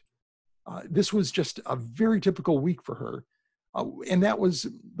booked. This was just a very typical week for her. And that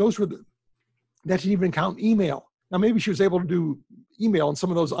didn't even count email. Now, maybe she was able to do email in some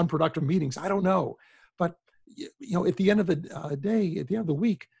of those unproductive meetings. I don't know. But, at the end of the day, at the end of the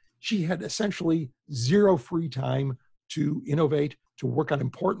week, she had essentially zero free time to innovate, to work on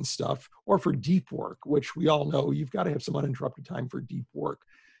important stuff, or for deep work, which we all know you've got to have some uninterrupted time for deep work.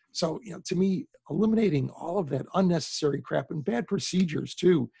 So, to me, eliminating all of that unnecessary crap and bad procedures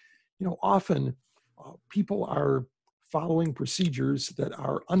too, often people are following procedures that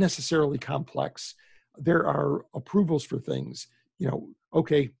are unnecessarily complex. There are approvals for things,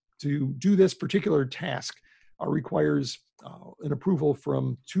 okay, to do this particular task requires an approval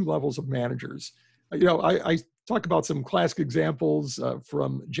from 2 levels of managers. I talk about some classic examples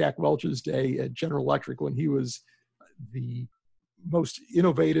from Jack Welch's day at General Electric when he was the most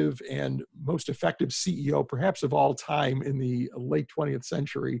innovative and most effective CEO, perhaps of all time in the late 20th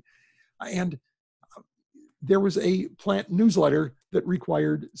century. And there was a plant newsletter that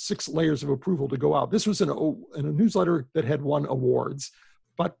required 6 layers of approval to go out. This was in a newsletter that had won awards,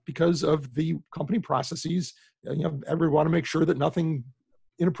 but because of the company processes, everyone wanted to make sure that nothing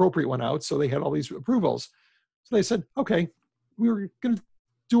inappropriate went out, so they had all these approvals. So they said, okay, we're going to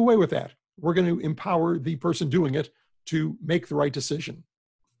do away with that. We're going to empower the person doing it to make the right decision,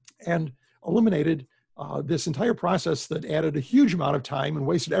 and eliminated this entire process that added a huge amount of time and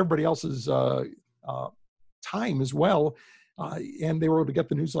wasted everybody else's time as well, and they were able to get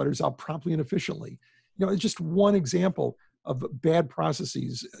the newsletters out promptly and efficiently. It's just one example of bad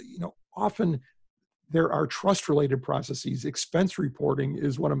processes. Often there are trust-related processes. Expense reporting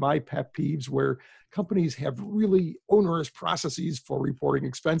is one of my pet peeves, where companies have really onerous processes for reporting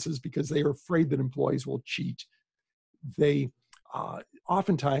expenses because they are afraid that employees will cheat. They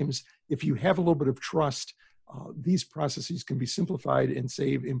oftentimes, if you have a little bit of trust, these processes can be simplified and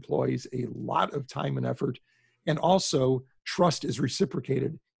save employees a lot of time and effort. And also, trust is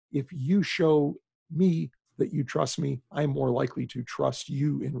reciprocated. If you show me that you trust me, I'm more likely to trust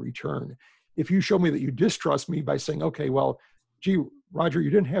you in return. If you show me that you distrust me by saying, okay, well, gee, Roger, you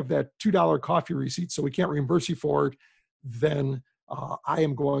didn't have that $2 coffee receipt, so we can't reimburse you for it, then I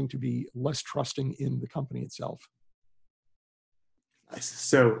am going to be less trusting in the company itself. Nice.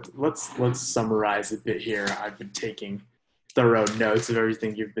 So let's summarize a bit here. I've been taking thorough notes of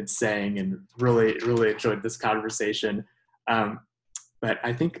everything you've been saying and really enjoyed this conversation. But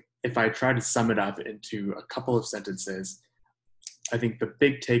I think if I try to sum it up into a couple of sentences, I think the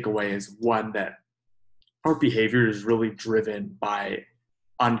big takeaway is one, that our behavior is really driven by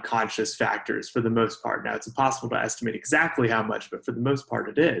unconscious factors for the most part. Now, it's impossible to estimate exactly how much, but for the most part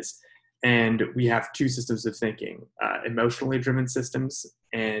it is. And we have two systems of thinking, emotionally driven systems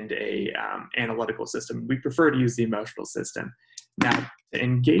and a analytical system. We prefer to use the emotional system. Now, to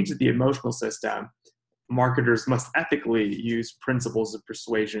engage the emotional system, marketers must ethically use principles of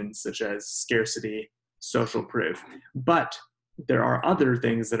persuasion such as scarcity, social proof. But there are other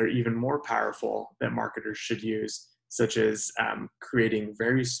things that are even more powerful that marketers should use, such as creating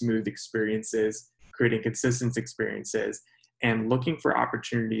very smooth experiences, creating consistent experiences, and looking for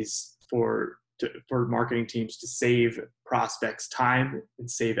opportunities for marketing teams to save prospects time and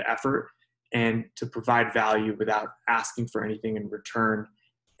save effort, and to provide value without asking for anything in return.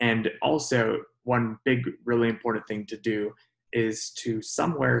 And also, one big, really important thing to do is to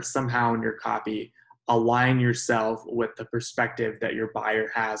somehow in your copy, align yourself with the perspective that your buyer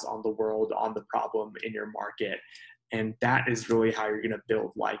has on the world, on the problem in your market. And that is really how you're going to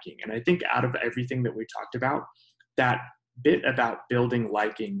build liking. And I think out of everything that we talked about, that bit about building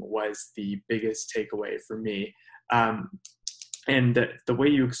liking was the biggest takeaway for me. And the way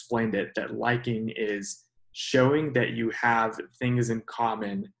you explained it, that liking is showing that you have things in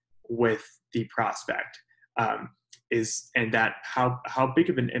common with the prospect, and that how big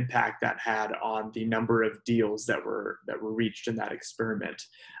of an impact that had on the number of deals that were reached in that experiment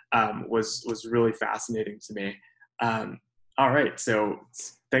was really fascinating to me. All right, so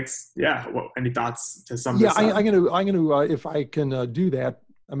thanks. Yeah, any thoughts to sum this up? I'm gonna if I can do that,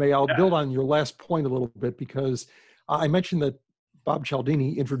 I'll build on your last point a little bit, because I mentioned that Bob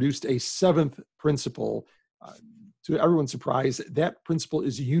Cialdini introduced a seventh principle. To everyone's surprise, that principle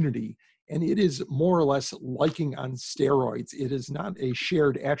is unity. And it is more or less liking on steroids. It is not a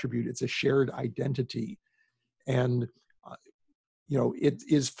shared attribute, it's a shared identity. And, it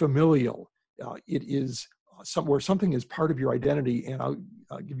is familial. It is where something is part of your identity. And I'll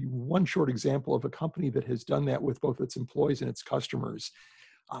give you one short example of a company that has done that with both its employees and its customers.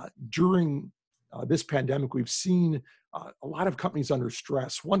 During this pandemic, we've seen a lot of companies under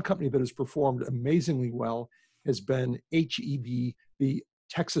stress. One company that has performed amazingly well has been H-E-B, the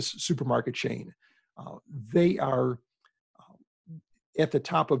Texas supermarket chain. They are at the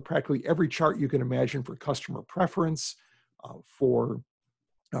top of practically every chart you can imagine for customer preference, for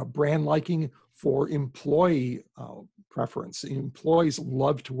brand liking, for employee preference. Employees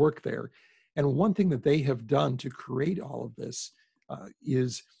love to work there. And one thing that they have done to create all of this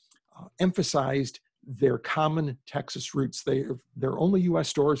is emphasized their common Texas roots. Their only U.S.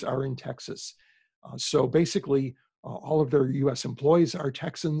 stores are in Texas. So basically, all of their U.S. employees are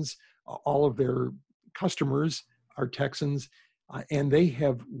Texans, all of their customers are Texans, and they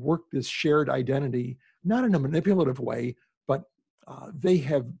have worked this shared identity, not in a manipulative way, but they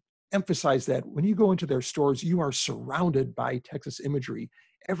have emphasized that when you go into their stores, you are surrounded by Texas imagery.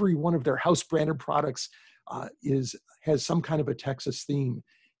 Every one of their house-branded products has some kind of a Texas theme.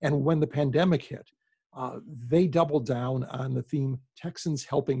 And when the pandemic hit, they doubled down on the theme Texans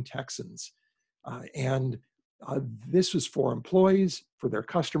helping Texans. This was for employees, for their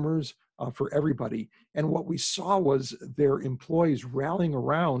customers, for everybody. And what we saw was their employees rallying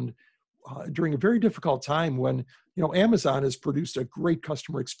around during a very difficult time when, Amazon has produced a great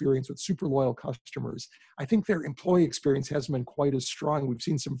customer experience with super loyal customers. I think their employee experience hasn't been quite as strong. We've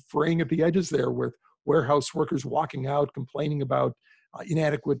seen some fraying at the edges there with warehouse workers walking out, complaining about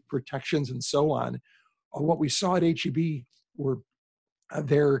inadequate protections and so on. What we saw at H-E-B were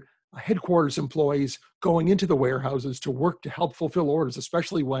their headquarters employees going into the warehouses to work to help fulfill orders,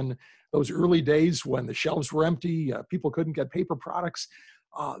 especially when those early days when the shelves were empty, people couldn't get paper products.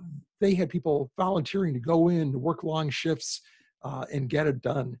 They had people volunteering to go in, to work long shifts and get it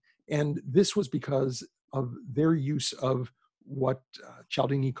done. And this was because of their use of what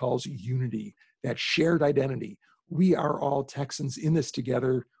Cialdini calls unity, that shared identity. We are all Texans in this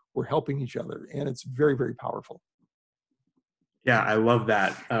together. We're helping each other. And it's very, very powerful. Yeah, I love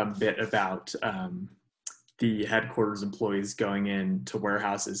that bit about the headquarters employees going in to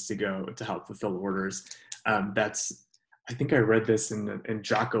warehouses to help fulfill orders. I think I read this in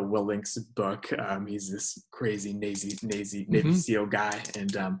Jocko Willink's book. He's this crazy Navy Hmm. SEAL guy,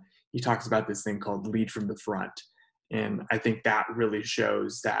 and he talks about this thing called lead from the front. And I think that really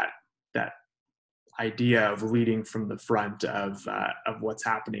shows that idea of leading from the front of what's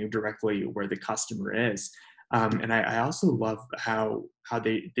happening directly where the customer is. And I also love how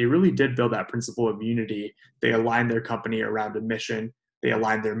they really did build that principle of unity. They aligned their company around a mission. They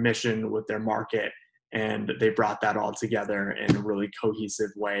aligned their mission with their market, and they brought that all together in a really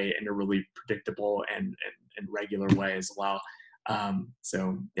cohesive way, in a really predictable and regular way as well.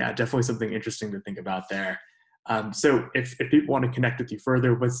 So yeah, definitely something interesting to think about there. So if people want to connect with you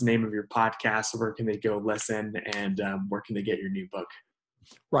further, what's the name of your podcast? Where can they go listen, and where can they get your new book?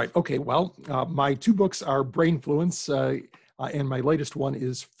 Right. Okay. Well, my two books are Brainfluence, and my latest one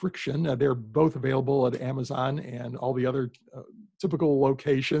is Friction. They're both available at Amazon and all the other typical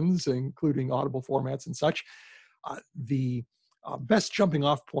locations, including Audible formats and such. The best jumping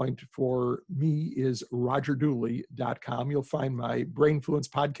off point for me is rogerdooley.com. You'll find my Brainfluence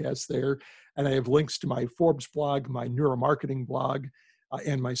podcast there, and I have links to my Forbes blog, my neuromarketing blog,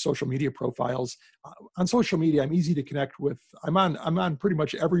 and my social media profiles. On social media, I'm easy to connect with. I'm on pretty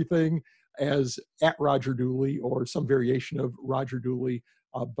much everything as at Roger Dooley or some variation of Roger Dooley,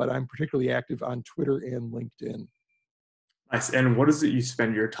 but I'm particularly active on Twitter and LinkedIn. Nice. And what is it you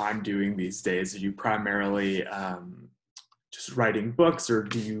spend your time doing these days? Are you primarily just writing books, or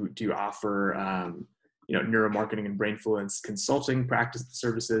do you offer neuromarketing and brainfluence consulting practice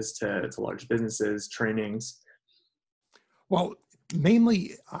services to large businesses, trainings? Well,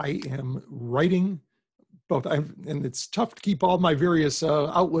 mainly I am writing both, and it's tough to keep all my various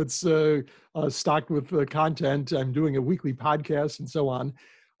outlets stocked with content. I'm doing a weekly podcast and so on,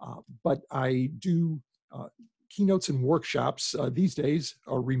 but I do keynotes and workshops. These days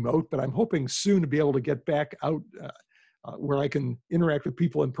are remote, but I'm hoping soon to be able to get back out where I can interact with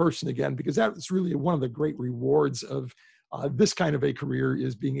people in person again, because that's really one of the great rewards of this kind of a career,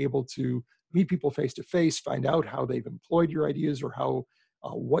 is being able to meet people face to face, find out how they've employed your ideas or how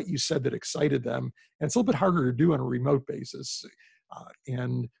what you said that excited them. And it's a little bit harder to do on a remote basis.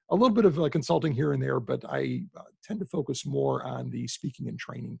 And a little bit of consulting here and there, but I tend to focus more on the speaking and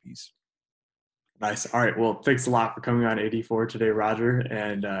training piece. Nice. All right. Well, thanks a lot for coming on 84 today, Roger.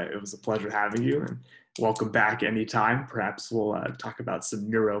 And it was a pleasure having you. And welcome back anytime. Perhaps we'll talk about some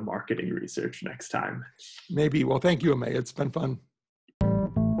neuromarketing research next time. Maybe. Well, thank you, Amay. It's been fun.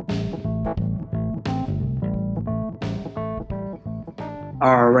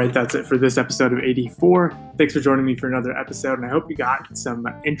 All right, that's it for this episode of 84. Thanks for joining me for another episode, and I hope you got some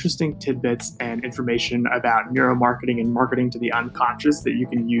interesting tidbits and information about neuromarketing and marketing to the unconscious that you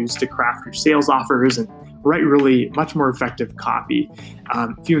can use to craft your sales offers and write really much more effective copy.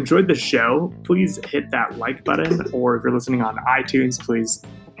 If you enjoyed the show, please hit that like button, or if you're listening on iTunes, please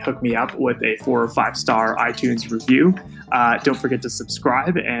hook me up with a 4 or 5 star iTunes review. Don't forget to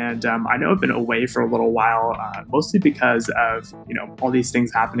subscribe. And I know I've been away for a little while, mostly because of all these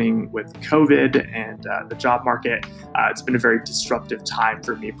things happening with COVID and the job market. It's been a very disruptive time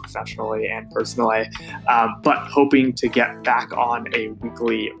for me professionally and personally, but hoping to get back on a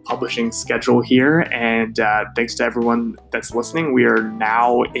weekly publishing schedule here. And thanks to everyone that's listening. We are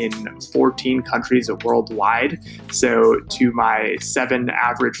now in 14 countries worldwide. So to my 7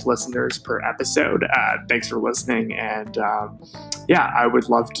 average listeners per episode, thanks for listening. And yeah, I would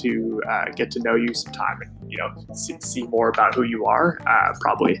love to get to know you sometime and see more about who you are.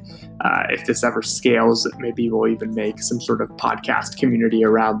 Probably if this ever scales, maybe we'll even make some sort of podcast community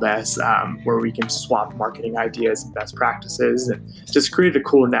around this, where we can swap marketing ideas and best practices and just create a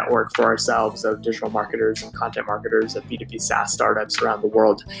cool network for ourselves of digital marketers and content marketers at B2B SaaS startups around the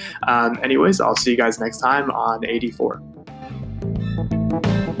world. Anyways, I'll see you guys next time on 84.